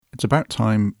it's about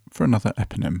time for another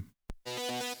eponym.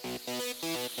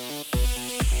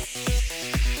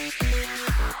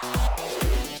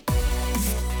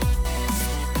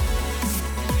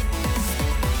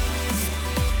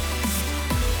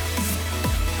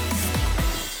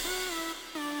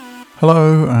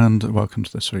 Hello and welcome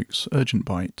to this week's Urgent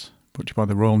Bite, brought to you by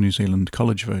the Royal New Zealand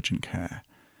College of Urgent Care.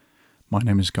 My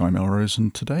name is Guy Melrose,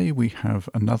 and today we have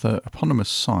another eponymous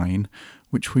sign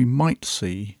which we might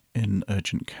see in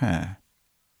urgent care.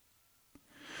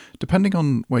 Depending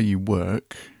on where you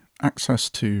work, access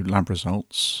to lab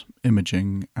results,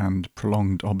 imaging and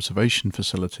prolonged observation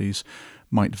facilities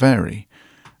might vary,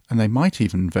 and they might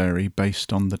even vary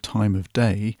based on the time of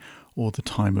day or the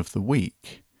time of the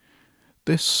week.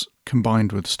 This,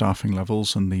 combined with staffing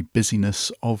levels and the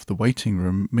busyness of the waiting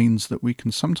room, means that we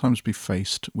can sometimes be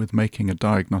faced with making a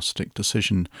diagnostic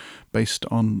decision based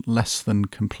on less than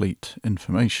complete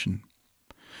information.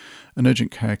 An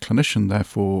urgent care clinician,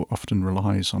 therefore, often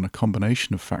relies on a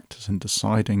combination of factors in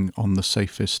deciding on the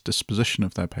safest disposition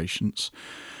of their patients,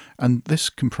 and this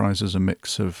comprises a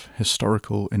mix of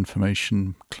historical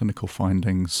information, clinical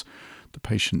findings, the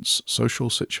patient's social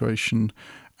situation,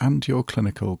 and your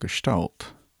clinical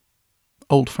gestalt.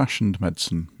 Old-fashioned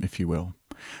medicine, if you will,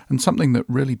 and something that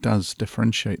really does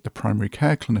differentiate the primary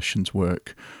care clinician's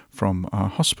work from our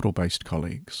hospital-based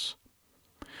colleagues.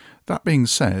 That being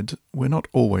said, we're not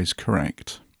always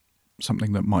correct,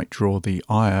 something that might draw the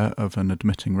ire of an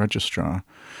admitting registrar,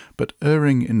 but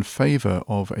erring in favour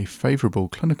of a favourable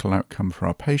clinical outcome for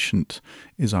our patient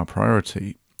is our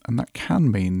priority, and that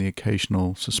can mean the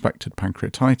occasional suspected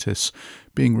pancreatitis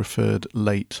being referred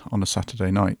late on a Saturday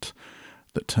night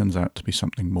that turns out to be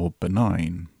something more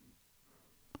benign.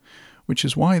 Which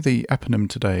is why the eponym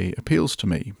today appeals to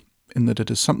me, in that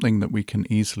it is something that we can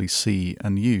easily see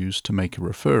and use to make a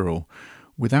referral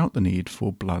without the need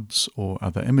for bloods or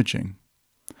other imaging.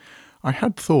 I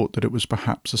had thought that it was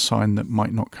perhaps a sign that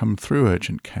might not come through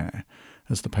urgent care,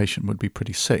 as the patient would be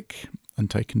pretty sick and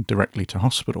taken directly to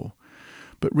hospital.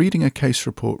 But reading a case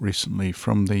report recently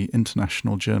from the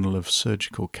International Journal of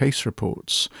Surgical Case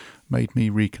Reports made me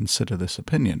reconsider this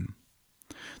opinion.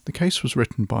 The case was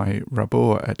written by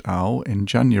Rabor et al. In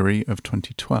January of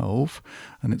 2012,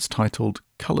 and it's titled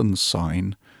Cullen's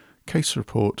Sign, Case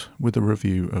Report with a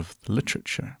Review of the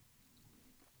Literature.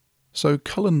 So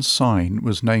Cullen's Sign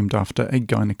was named after a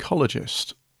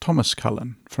gynecologist, Thomas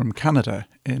Cullen, from Canada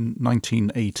in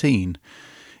 1918.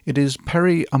 It is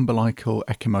peri-umbilical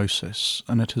ecchymosis,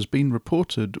 and it has been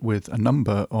reported with a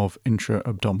number of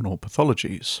intra-abdominal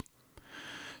pathologies.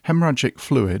 Hemorrhagic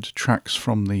fluid tracks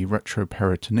from the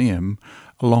retroperitoneum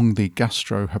along the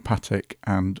gastrohepatic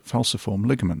and falciform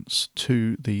ligaments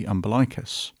to the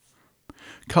umbilicus.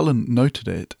 Cullen noted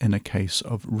it in a case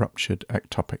of ruptured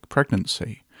ectopic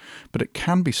pregnancy, but it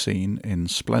can be seen in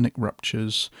splenic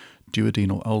ruptures,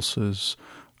 duodenal ulcers,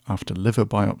 after liver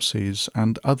biopsies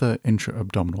and other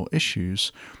intra-abdominal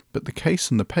issues, but the case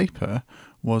in the paper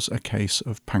was a case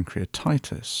of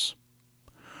pancreatitis.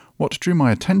 What drew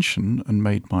my attention and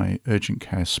made my urgent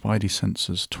care spidey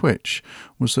senses twitch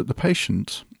was that the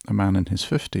patient, a man in his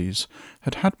 50s,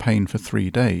 had had pain for 3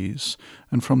 days,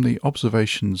 and from the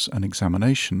observations and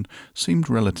examination seemed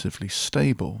relatively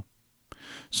stable.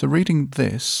 So reading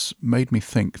this made me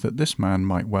think that this man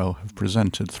might well have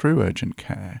presented through urgent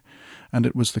care, and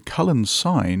it was the Cullen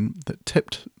sign that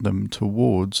tipped them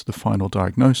towards the final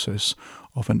diagnosis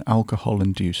of an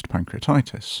alcohol-induced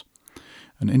pancreatitis.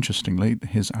 And interestingly,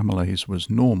 his amylase was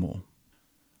normal.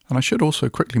 And I should also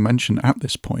quickly mention at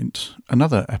this point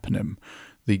another eponym,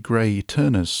 the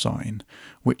Gray-Turner's sign,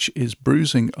 which is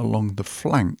bruising along the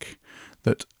flank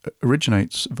that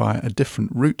originates via a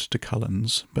different route to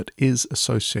Cullen's, but is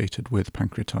associated with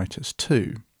pancreatitis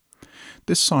too.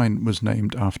 This sign was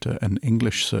named after an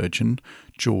English surgeon,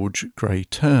 George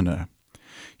Gray-Turner.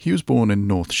 He was born in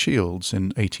North Shields in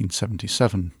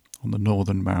 1877 on the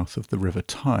northern mouth of the River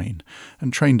Tyne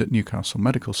and trained at Newcastle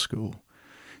Medical School.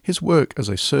 His work as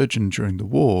a surgeon during the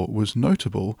war was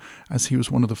notable as he was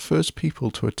one of the first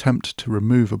people to attempt to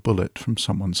remove a bullet from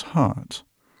someone's heart.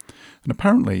 And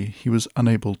apparently he was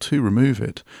unable to remove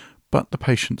it, but the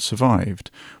patient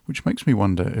survived, which makes me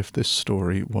wonder if this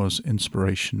story was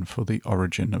inspiration for the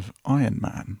origin of Iron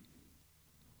Man.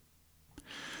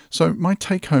 So my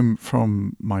take-home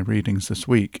from my readings this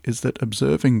week is that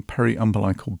observing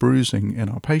peri-umbilical bruising in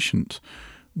our patient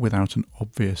without an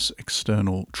obvious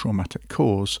external traumatic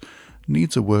cause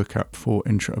needs a workup for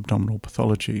intra-abdominal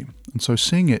pathology, and so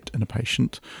seeing it in a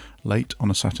patient late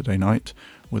on a Saturday night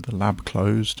with the lab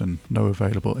closed and no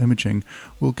available imaging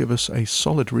will give us a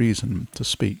solid reason to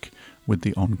speak with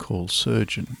the on-call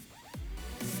surgeon.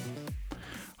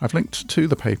 I've linked to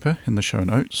the paper in the show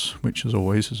notes, which as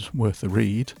always is worth a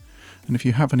read. And if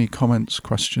you have any comments,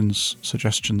 questions,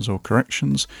 suggestions or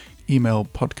corrections, email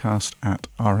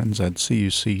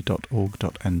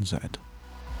podcast@rnzcuc.org.nz.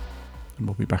 And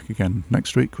we'll be back again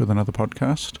next week with another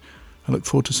podcast. I look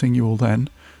forward to seeing you all then.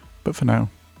 But for now,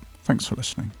 thanks for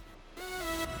listening.